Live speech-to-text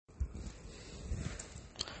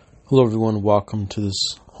Hello everyone, welcome to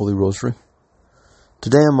this Holy Rosary.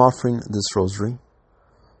 Today I'm offering this Rosary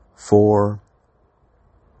for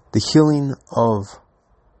the healing of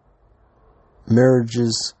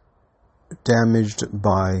marriages damaged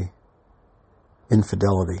by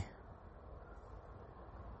infidelity.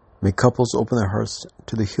 May couples open their hearts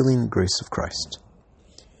to the healing grace of Christ.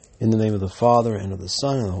 In the name of the Father, and of the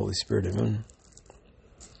Son, and of the Holy Spirit, amen.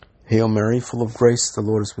 Hail Mary, full of grace, the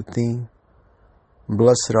Lord is with thee.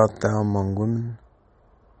 Blessed art thou among women,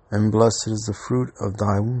 and blessed is the fruit of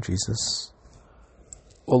thy womb, Jesus.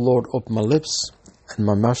 O Lord, open my lips, and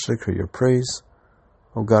my mouth shall declare your praise.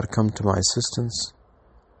 O God, come to my assistance.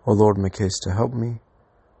 O Lord, make haste to help me.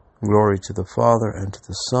 Glory to the Father, and to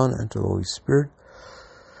the Son, and to the Holy Spirit,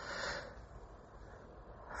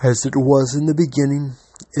 as it was in the beginning,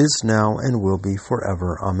 is now, and will be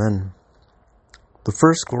forever. Amen. The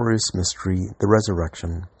first glorious mystery, the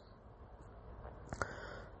Resurrection.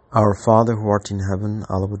 Our Father, who art in heaven,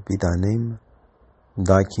 hallowed be thy name.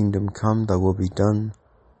 Thy kingdom come, thy will be done,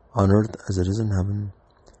 on earth as it is in heaven.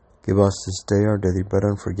 Give us this day our daily bread,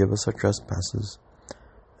 and forgive us our trespasses,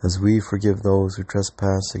 as we forgive those who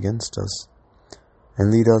trespass against us.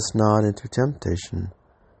 And lead us not into temptation,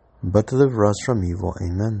 but deliver us from evil.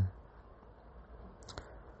 Amen.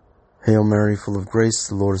 Hail Mary, full of grace,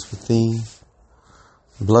 the Lord is with thee.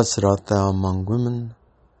 Blessed art thou among women,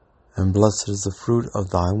 and blessed is the fruit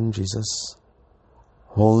of thy womb, Jesus.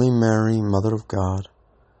 Holy Mary, Mother of God,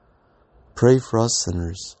 pray for us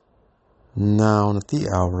sinners, now and at the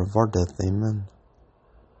hour of our death. Amen.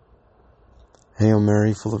 Hail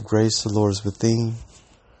Mary, full of grace, the Lord is with thee.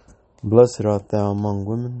 Blessed art thou among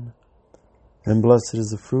women, and blessed is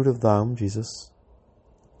the fruit of thy womb, Jesus.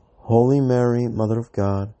 Holy Mary, Mother of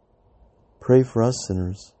God, pray for us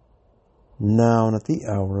sinners, now and at the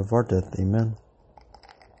hour of our death. Amen.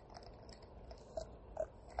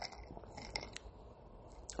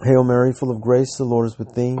 Hail Mary, full of grace, the Lord is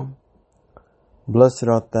with thee. Blessed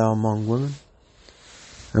art thou among women,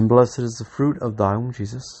 and blessed is the fruit of thy womb,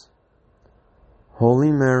 Jesus.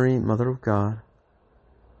 Holy Mary, Mother of God,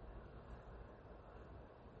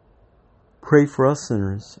 pray for us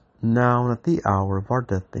sinners, now and at the hour of our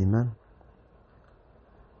death. Amen.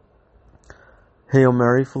 Hail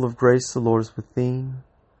Mary, full of grace, the Lord is with thee.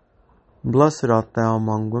 Blessed art thou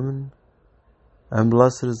among women, and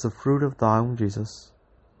blessed is the fruit of thy womb, Jesus.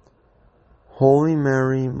 Holy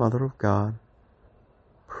Mary, Mother of God,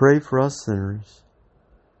 pray for us sinners,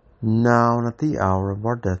 now and at the hour of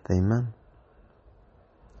our death. Amen.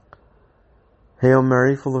 Hail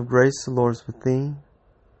Mary, full of grace, the Lord is with thee.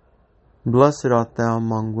 Blessed art thou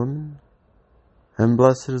among women, and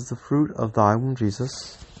blessed is the fruit of thy womb,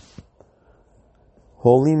 Jesus.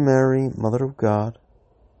 Holy Mary, Mother of God,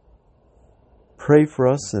 pray for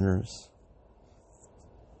us sinners,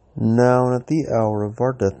 now and at the hour of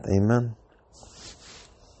our death. Amen.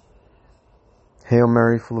 Hail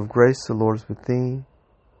Mary, full of grace, the Lord is with thee.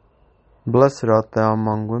 Blessed art thou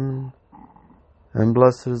among women, and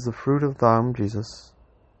blessed is the fruit of thy womb, Jesus.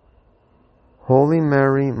 Holy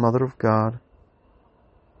Mary, Mother of God,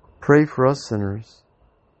 pray for us sinners,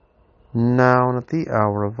 now and at the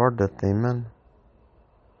hour of our death. Amen.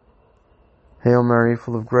 Hail Mary,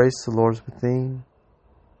 full of grace, the Lord is with thee.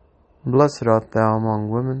 Blessed art thou among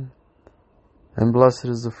women, and blessed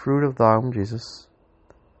is the fruit of thy womb, Jesus.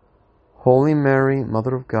 Holy Mary,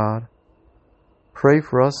 Mother of God, pray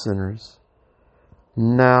for us sinners,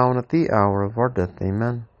 now and at the hour of our death.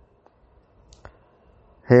 Amen.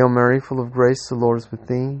 Hail Mary, full of grace, the Lord is with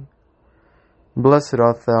thee. Blessed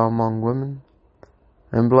art thou among women,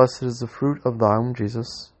 and blessed is the fruit of thy womb,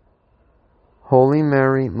 Jesus. Holy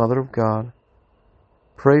Mary, Mother of God,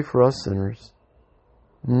 pray for us sinners,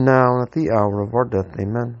 now and at the hour of our death.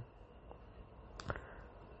 Amen.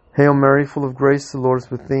 Hail Mary, full of grace, the Lord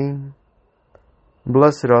is with thee.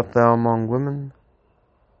 Blessed art thou among women,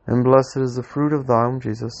 and blessed is the fruit of thy womb,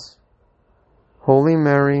 Jesus. Holy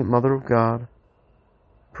Mary, Mother of God,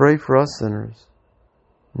 pray for us sinners,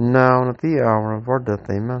 now and at the hour of our death.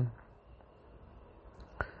 Amen.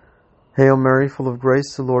 Hail Mary, full of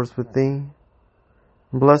grace, the Lord is with thee.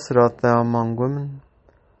 Blessed art thou among women,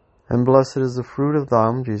 and blessed is the fruit of thy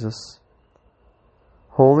womb, Jesus.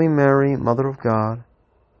 Holy Mary, Mother of God,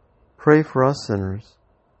 pray for us sinners,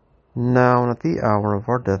 now and at the hour of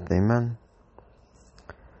our death. Amen.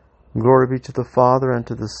 Glory be to the Father, and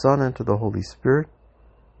to the Son, and to the Holy Spirit,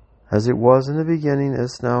 as it was in the beginning,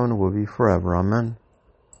 is now, and will be forever. Amen.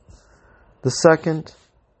 The second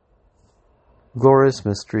glorious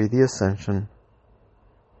mystery, the Ascension.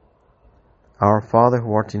 Our Father,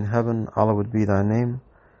 who art in heaven, hallowed be thy name.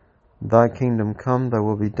 Thy kingdom come, thy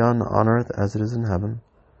will be done on earth as it is in heaven.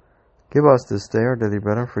 Give us this day our daily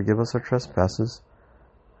bread, and forgive us our trespasses,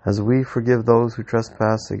 as we forgive those who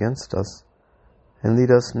trespass against us. And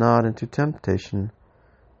lead us not into temptation,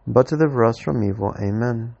 but deliver us from evil.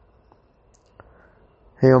 Amen.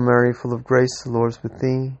 Hail Mary, full of grace, the Lord is with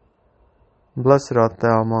thee. Blessed art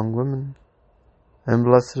thou among women, and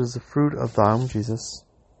blessed is the fruit of thy womb, Jesus.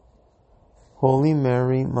 Holy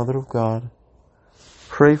Mary, Mother of God,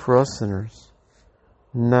 pray for us sinners,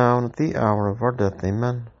 now and at the hour of our death.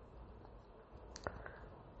 Amen.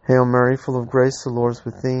 Hail Mary, full of grace, the Lord is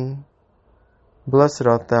with thee. Blessed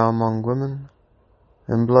art thou among women,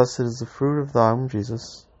 and blessed is the fruit of thy womb,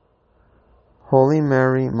 Jesus. Holy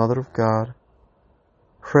Mary, Mother of God,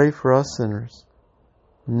 pray for us sinners,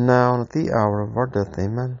 now and at the hour of our death.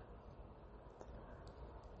 Amen.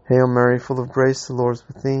 Hail Mary, full of grace, the Lord is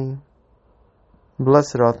with thee.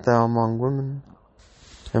 Blessed art thou among women,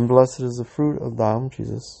 and blessed is the fruit of thy womb,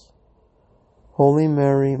 Jesus. Holy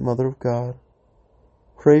Mary, Mother of God,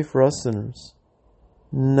 pray for us sinners,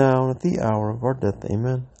 now and at the hour of our death.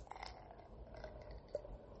 Amen.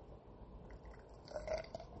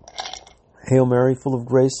 Hail Mary, full of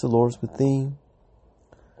grace, the Lord is with thee.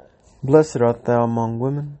 Blessed art thou among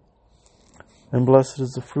women, and blessed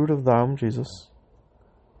is the fruit of thy womb, Jesus.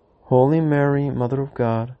 Holy Mary, Mother of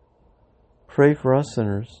God, pray for us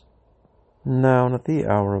sinners, now and at the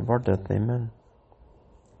hour of our death. Amen.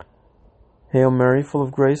 Hail Mary, full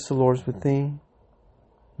of grace, the Lord is with thee.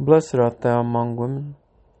 Blessed art thou among women,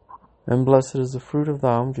 and blessed is the fruit of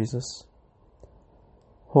thy womb, Jesus.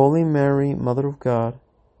 Holy Mary, Mother of God,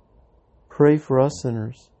 pray for us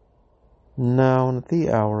sinners, now and at the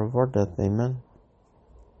hour of our death. Amen.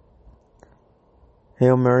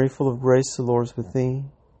 Hail Mary, full of grace, the Lord is with thee.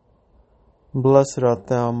 Blessed art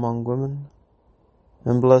thou among women,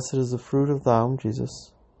 and blessed is the fruit of thy womb,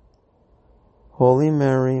 Jesus. Holy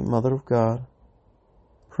Mary, Mother of God,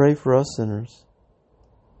 pray for us sinners,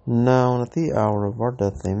 now and at the hour of our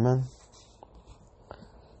death. Amen.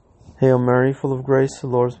 Hail Mary, full of grace, the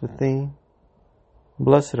Lord is with thee.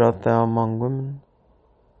 Blessed art thou among women,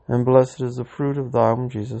 and blessed is the fruit of thy womb,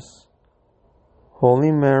 Jesus.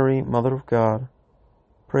 Holy Mary, Mother of God,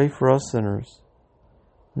 pray for us sinners,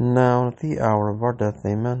 now and at the hour of our death.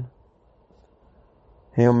 Amen.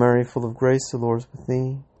 Hail Mary, full of grace, the Lord is with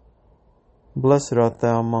thee. Blessed art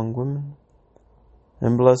thou among women,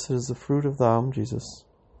 and blessed is the fruit of thy womb, Jesus.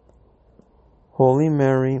 Holy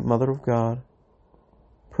Mary, Mother of God,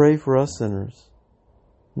 pray for us sinners,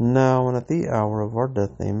 now and at the hour of our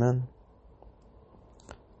death. Amen.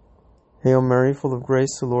 Hail Mary, full of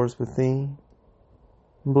grace, the Lord is with thee.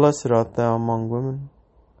 Blessed art thou among women,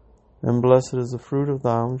 and blessed is the fruit of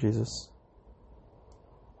thy womb, Jesus.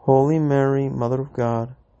 Holy Mary, Mother of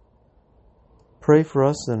God, pray for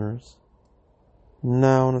us sinners,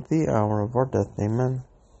 now and at the hour of our death. Amen.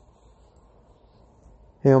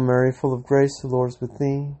 Hail Mary, full of grace, the Lord is with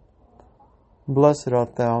thee. Blessed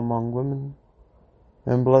art thou among women,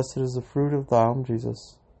 and blessed is the fruit of thy womb,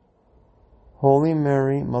 Jesus. Holy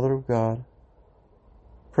Mary, Mother of God,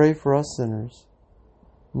 pray for us sinners,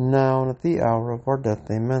 now and at the hour of our death.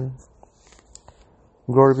 Amen.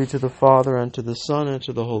 Glory be to the Father, and to the Son, and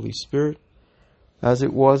to the Holy Spirit, as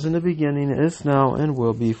it was in the beginning, is now, and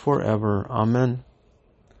will be forever. Amen.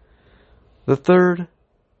 The third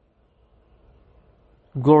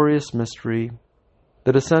glorious mystery,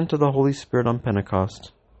 the descent of the Holy Spirit on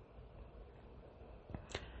Pentecost.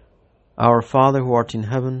 Our Father, who art in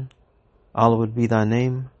heaven, hallowed be thy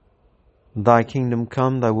name. Thy kingdom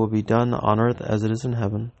come, thy will be done on earth as it is in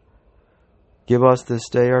heaven. Give us this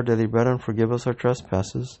day our daily bread, and forgive us our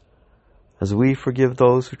trespasses, as we forgive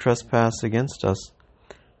those who trespass against us.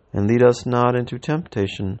 And lead us not into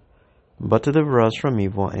temptation, but deliver us from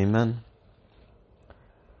evil. Amen.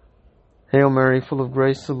 Hail Mary, full of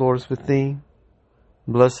grace, the Lord is with thee.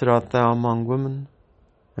 Blessed art thou among women,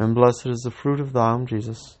 and blessed is the fruit of thy womb,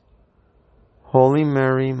 Jesus. Holy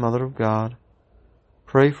Mary, Mother of God,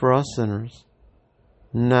 pray for us sinners,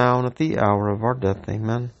 now and at the hour of our death.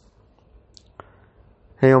 Amen.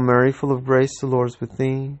 Hail Mary, full of grace, the Lord is with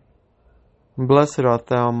thee. Blessed art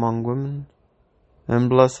thou among women, and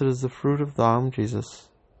blessed is the fruit of thy womb, Jesus.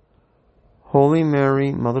 Holy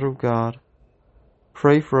Mary, Mother of God,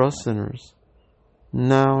 pray for us sinners,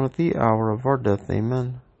 now and at the hour of our death.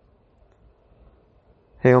 Amen.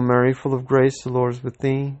 Hail Mary, full of grace, the Lord is with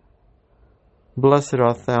thee. Blessed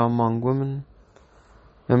art thou among women,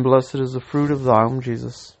 and blessed is the fruit of thy womb,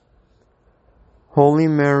 Jesus. Holy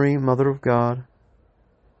Mary, Mother of God,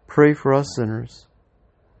 pray for us sinners,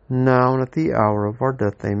 now and at the hour of our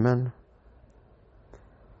death. Amen.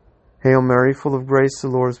 Hail Mary, full of grace, the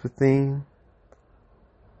Lord is with thee.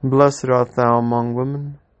 Blessed art thou among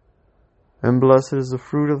women, and blessed is the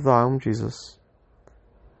fruit of thy womb, Jesus.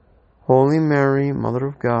 Holy Mary, Mother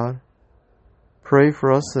of God, pray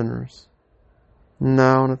for us sinners,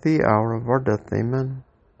 now and at the hour of our death. Amen.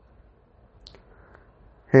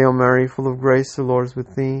 Hail Mary, full of grace, the Lord is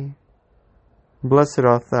with thee. Blessed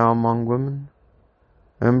art thou among women,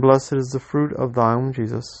 and blessed is the fruit of thy womb,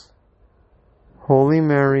 Jesus. Holy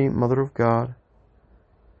Mary, Mother of God,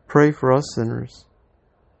 pray for us sinners,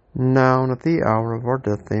 now and at the hour of our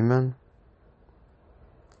death. Amen.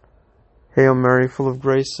 Hail Mary, full of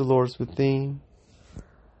grace, the Lord is with thee.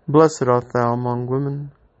 Blessed art thou among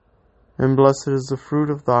women, and blessed is the fruit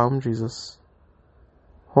of thy womb, Jesus.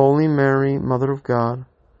 Holy Mary, Mother of God,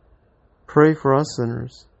 pray for us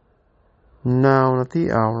sinners, now and at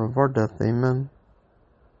the hour of our death. Amen.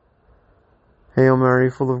 Hail Mary,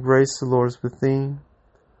 full of grace, the Lord is with thee.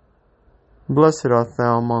 Blessed art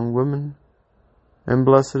thou among women, and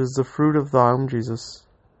blessed is the fruit of thy womb, Jesus.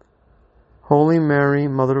 Holy Mary,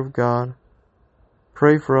 Mother of God,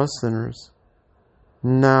 pray for us sinners,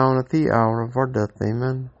 now and at the hour of our death.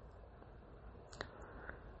 Amen.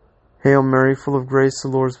 Hail Mary, full of grace, the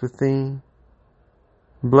Lord is with thee.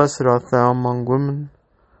 Blessed art thou among women,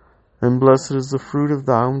 and blessed is the fruit of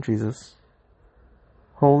thy womb, Jesus.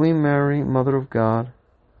 Holy Mary, Mother of God,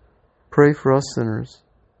 pray for us sinners,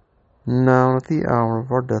 now and at the hour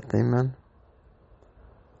of our death. Amen.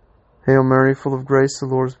 Hail Mary, full of grace, the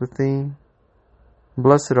Lord is with thee.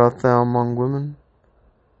 Blessed art thou among women,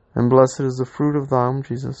 and blessed is the fruit of thy womb,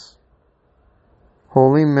 Jesus.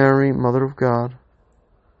 Holy Mary, Mother of God,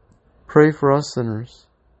 pray for us sinners,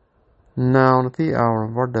 now and at the hour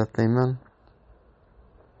of our death. Amen.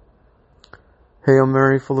 Hail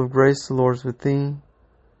Mary, full of grace, the Lord is with thee.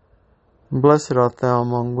 Blessed art thou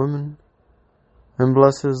among women, and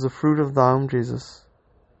blessed is the fruit of thy womb, Jesus.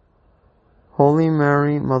 Holy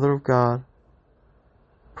Mary, Mother of God,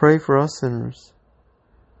 pray for us sinners,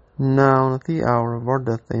 now and at the hour of our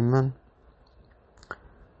death. Amen.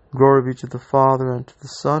 Glory be to the Father, and to the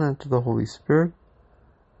Son, and to the Holy Spirit,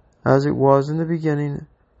 as it was in the beginning,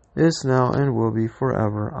 is now, and will be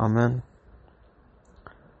forever. Amen.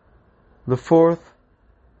 The fourth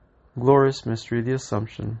glorious mystery, the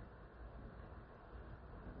Assumption.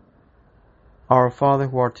 Our Father,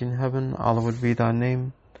 who art in heaven, hallowed be thy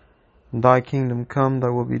name. Thy kingdom come, thy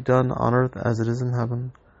will be done on earth as it is in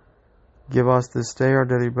heaven. Give us this day our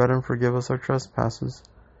daily bread, and forgive us our trespasses,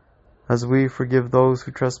 as we forgive those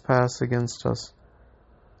who trespass against us.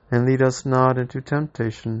 And lead us not into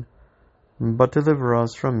temptation, but deliver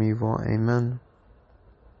us from evil. Amen.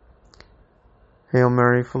 Hail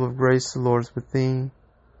Mary, full of grace, the Lord is with thee.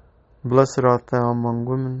 Blessed art thou among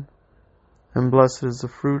women, and blessed is the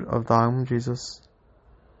fruit of thy womb, Jesus.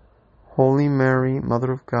 Holy Mary,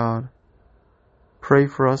 Mother of God, pray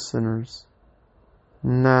for us sinners,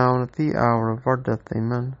 now and at the hour of our death.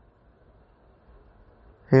 Amen.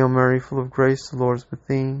 Hail Mary, full of grace, the Lord is with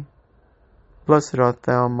thee. Blessed art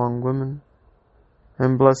thou among women,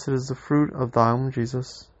 and blessed is the fruit of thy womb,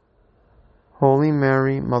 Jesus. Holy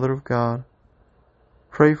Mary, Mother of God,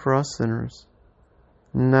 pray for us sinners,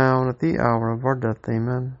 now and at the hour of our death.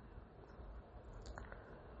 Amen.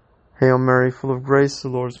 Hail Mary, full of grace, the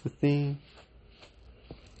Lord is with thee.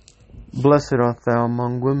 Blessed art thou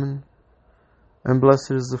among women, and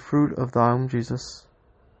blessed is the fruit of thy womb, Jesus.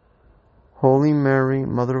 Holy Mary,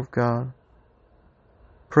 Mother of God,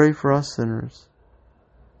 pray for us sinners,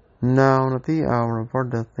 now and at the hour of our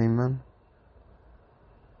death. Amen.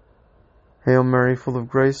 Hail Mary, full of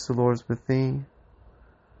grace, the Lord is with thee.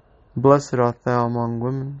 Blessed art thou among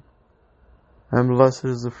women, and blessed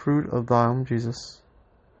is the fruit of thy womb, Jesus.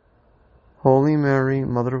 Holy Mary,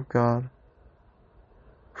 Mother of God,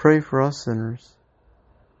 pray for us sinners,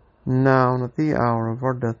 now and at the hour of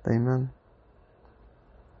our death. Amen.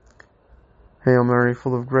 Hail Mary,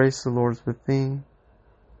 full of grace, the Lord is with thee.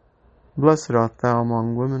 Blessed art thou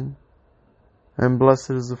among women, and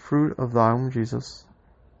blessed is the fruit of thy womb, Jesus.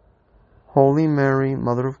 Holy Mary,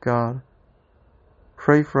 Mother of God,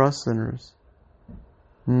 pray for us sinners,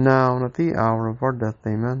 now and at the hour of our death.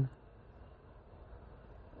 Amen.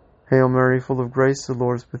 Hail Mary, full of grace, the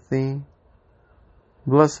Lord is with thee.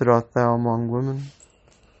 Blessed art thou among women,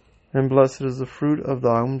 and blessed is the fruit of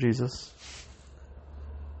thy womb, Jesus.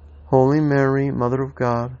 Holy Mary, Mother of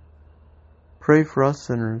God, pray for us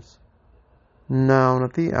sinners, now and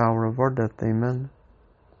at the hour of our death. Amen.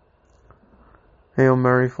 Hail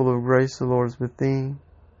Mary, full of grace, the Lord is with thee.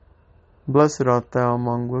 Blessed art thou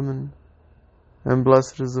among women, and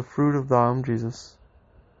blessed is the fruit of thy womb, Jesus.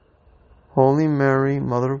 Holy Mary,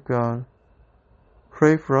 Mother of God,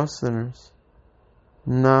 pray for us sinners,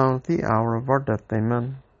 now and at the hour of our death.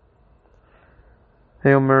 Amen.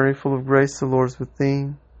 Hail Mary, full of grace, the Lord is with thee.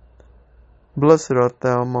 Blessed art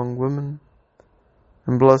thou among women,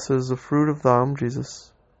 and blessed is the fruit of thy womb,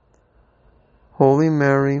 Jesus. Holy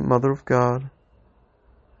Mary, Mother of God,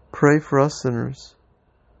 pray for us sinners,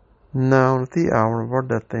 now and at the hour of our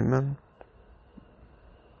death. Amen.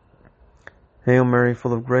 Hail Mary,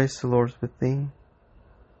 full of grace, the Lord is with thee.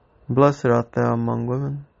 Blessed art thou among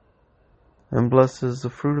women, and blessed is the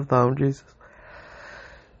fruit of thy womb, Jesus.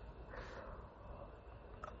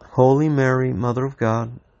 Holy Mary, Mother of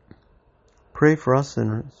God, pray for us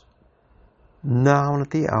sinners, now and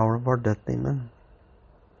at the hour of our death. Amen.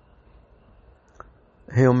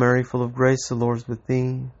 Hail Mary, full of grace, the Lord is with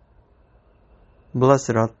thee.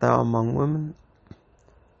 Blessed art thou among women,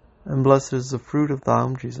 and blessed is the fruit of thy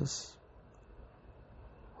womb, Jesus.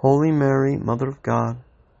 Holy Mary, Mother of God,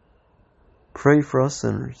 pray for us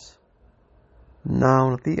sinners, now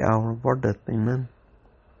and at the hour of our death. Amen.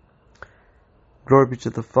 Glory be to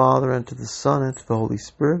the Father, and to the Son, and to the Holy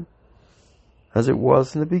Spirit, as it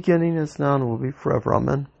was in the beginning, is now, and will be forever.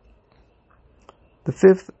 Amen. The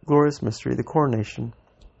fifth glorious mystery, the coronation.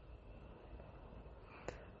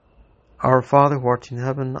 Our Father, who art in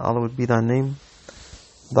heaven, hallowed be thy name.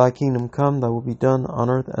 Thy kingdom come, thy will be done, on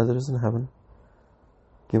earth as it is in heaven.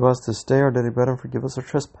 Give us this day our daily bread, and forgive us our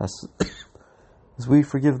trespasses, as we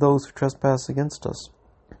forgive those who trespass against us.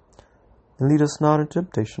 And lead us not into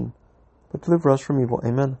temptation, but deliver us from evil.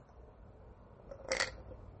 Amen.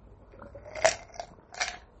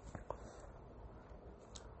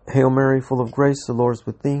 Hail Mary, full of grace, the Lord is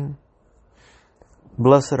with thee.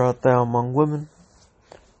 Blessed art thou among women,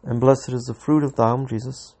 and blessed is the fruit of thy womb,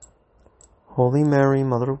 Jesus. Holy Mary,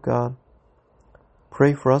 Mother of God,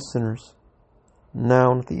 pray for us sinners,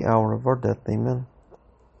 now and at the hour of our death. Amen.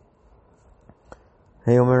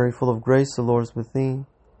 Hail Mary, full of grace, the Lord is with thee.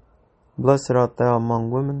 Blessed art thou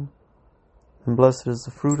among women, and blessed is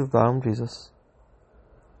the fruit of thy womb, Jesus.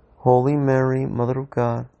 Holy Mary, Mother of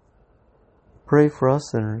God, pray for us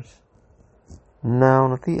sinners, now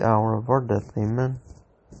and at the hour of our death. Amen.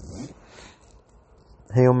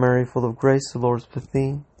 Hail Mary, full of grace, the Lord is with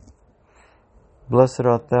thee. Blessed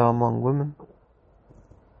art thou among women,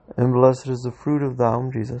 and blessed is the fruit of thy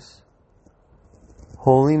womb, Jesus.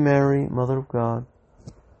 Holy Mary, Mother of God,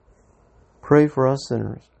 pray for us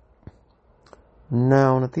sinners,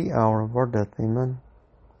 now and at the hour of our death. Amen.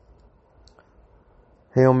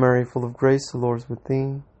 Hail Mary, full of grace, the Lord is with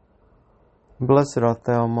thee. Blessed art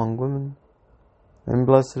thou among women, and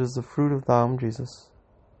blessed is the fruit of thy womb, Jesus.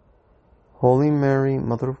 Holy Mary,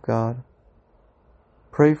 Mother of God,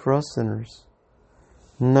 pray for us sinners,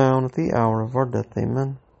 now and at the hour of our death.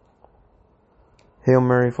 Amen. Hail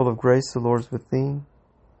Mary, full of grace, the Lord is with thee.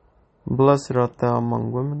 Blessed art thou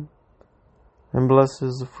among women, and blessed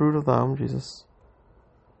is the fruit of thy womb, Jesus.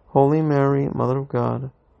 Holy Mary, Mother of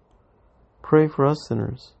God, pray for us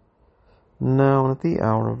sinners, now and at the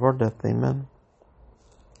hour of our death. Amen.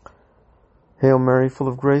 Hail Mary, full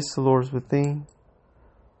of grace, the Lord is with thee.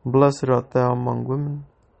 Blessed art thou among women,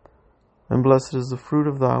 and blessed is the fruit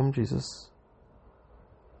of thy womb, Jesus.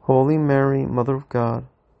 Holy Mary, Mother of God,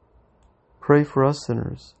 pray for us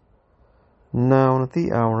sinners, now and at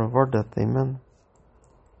the hour of our death. Amen.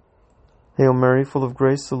 Hail Mary, full of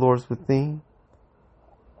grace, the Lord is with thee.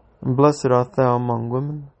 And blessed art thou among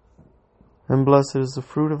women, and blessed is the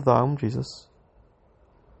fruit of thy womb, Jesus.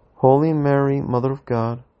 Holy Mary, Mother of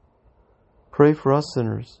God, pray for us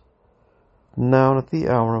sinners, now and at the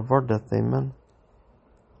hour of our death. Amen.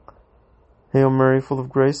 Hail Mary, full of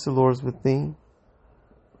grace, the Lord is with thee.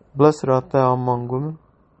 Blessed art thou among women,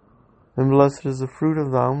 and blessed is the fruit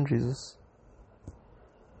of thy womb, Jesus.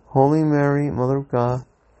 Holy Mary, Mother of God,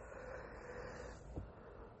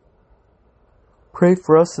 pray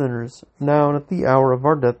for us sinners, now and at the hour of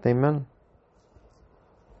our death. Amen.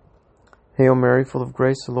 Hail Mary, full of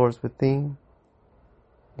grace, the Lord is with thee.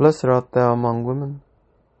 Blessed art thou among women,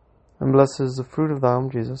 and blessed is the fruit of thy womb,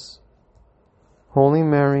 Jesus. Holy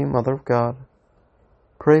Mary, Mother of God,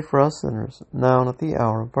 pray for us sinners, now and at the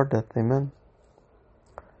hour of our death. Amen.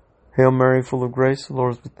 Hail Mary, full of grace, the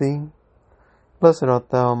Lord is with thee. Blessed art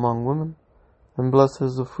thou among women, and blessed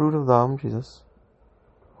is the fruit of thy womb, Jesus.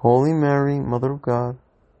 Holy Mary, Mother of God,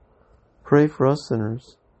 pray for us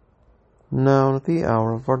sinners, now and at the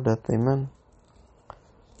hour of our death. Amen.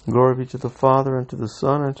 Glory be to the Father, and to the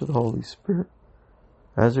Son, and to the Holy Spirit,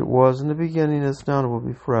 as it was in the beginning, is now, and will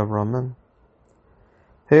be forever. Amen.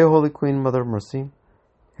 Hail, Holy Queen, Mother of Mercy.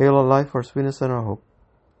 Hail, our life, our sweetness, and our hope.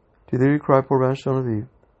 To thee we cry, poor banished children of Eve.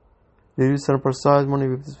 To thee we send up our sighs, mourning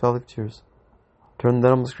with this valley of tears. Turn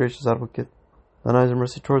then, most gracious Advocate, thine eyes of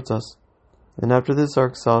mercy towards us, and after this our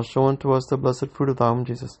exile, show unto us the blessed fruit of thy womb,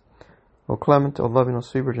 Jesus. O clement, O loving, O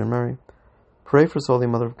sweet Virgin Mary, pray for us, Holy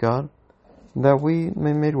Mother of God, that we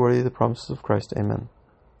may be made worthy of the promises of Christ. Amen.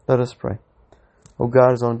 Let us pray. O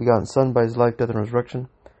God, His only begotten Son, by His life, death, and resurrection,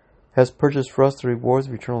 has purchased for us the rewards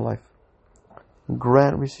of eternal life.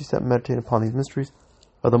 Grant we cease that meditate upon these mysteries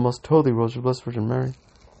of the most holy Rosary of Blessed Virgin Mary.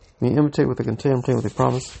 May imitate what they contain, obtain what they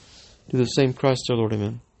promise. Do the same, Christ our Lord.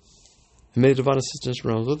 Amen. And may the divine assistance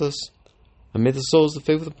surround with us, and may the souls of the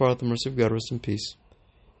faithful depart, the mercy of God, rest in peace.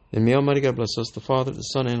 And may Almighty God bless us, the Father, the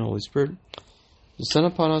Son, and the Holy Spirit, descend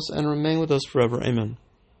upon us and remain with us forever. Amen.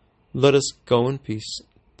 Let us go in peace.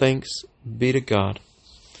 Thanks be to God.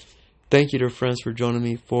 Thank you, dear friends, for joining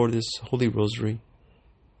me for this Holy Rosary.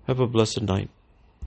 Have a blessed night.